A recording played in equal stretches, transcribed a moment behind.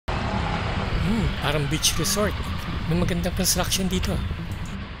Parang beach resort. May magandang construction dito.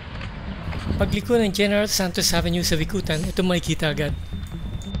 Pagliko ng General Santos Avenue sa Bicutan, ito makikita agad.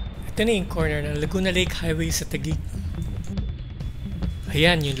 Ito na yung corner ng Laguna Lake Highway sa Taguig.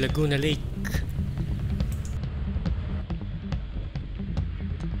 Ayan yung Laguna Lake.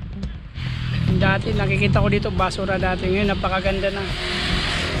 Dati nakikita ko dito basura dati, ngayon napakaganda na.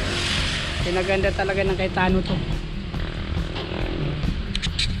 Pinaganda talaga ng Cayetano to.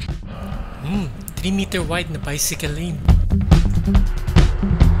 3 meter wide na bicycle lane.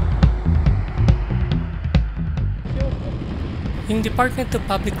 Yung Department of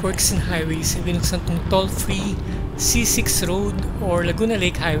Public Works and Highways ay binuksan itong toll-free C-6 Road or Laguna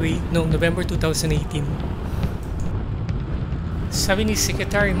Lake Highway noong November 2018. Sabi ni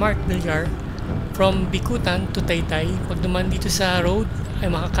Secretary Mark Villar, from Bicutan to Taytay, pag duman dito sa road ay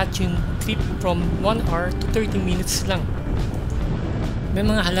makakat yung trip from 1 hour to 30 minutes lang. May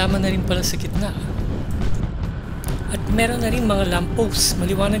mga halaman na rin pala sa gitna. At meron na rin mga lampposts.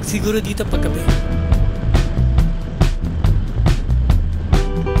 Maliwanag siguro dito paggabi.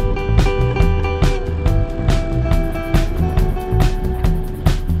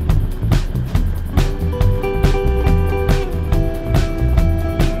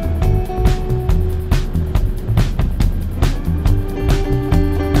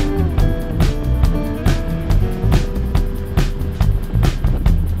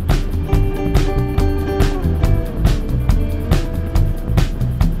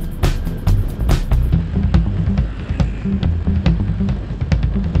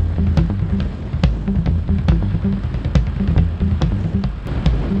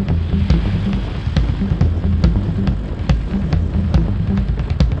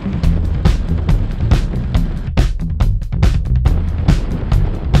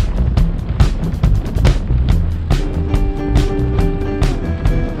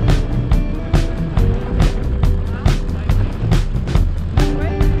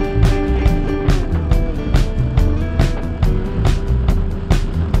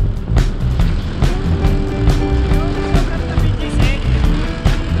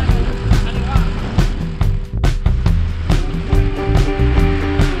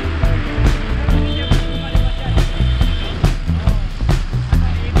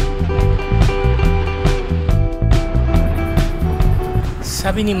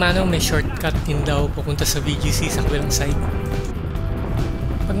 Sabi ni Manong may shortcut din daw pupunta sa VGC sa kabilang side.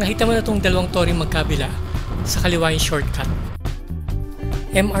 Pag nakita mo na itong dalawang torre magkabila, sa kaliwa yung shortcut.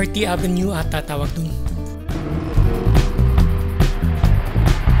 MRT Avenue ata tawag dun.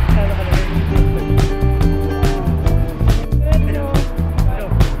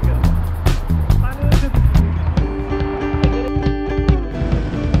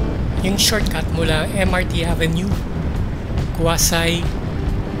 Yung shortcut mula MRT Avenue, Cuasay,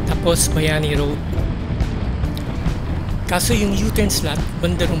 tapos Bayani Road. Kaso yung U-turn slot,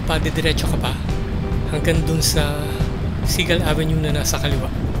 banda ron pa, didiretso ka pa hanggang dun sa Seagull Avenue na nasa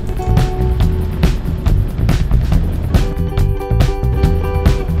kaliwa.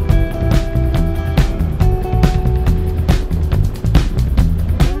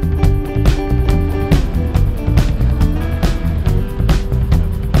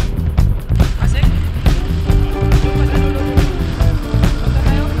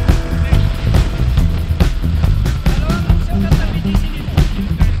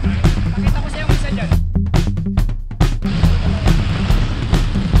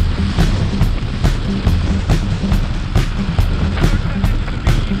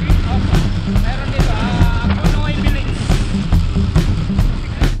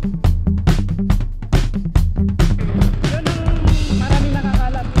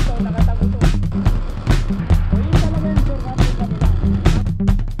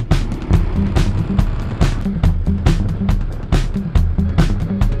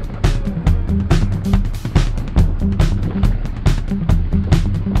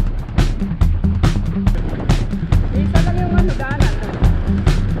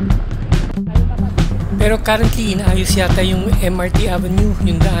 Pero currently, inaayos yata yung MRT Avenue,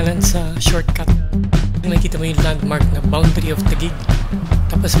 yung daanan sa shortcut. Nakikita mo yung landmark na boundary of Taguig.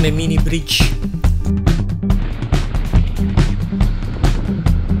 Tapos may mini bridge.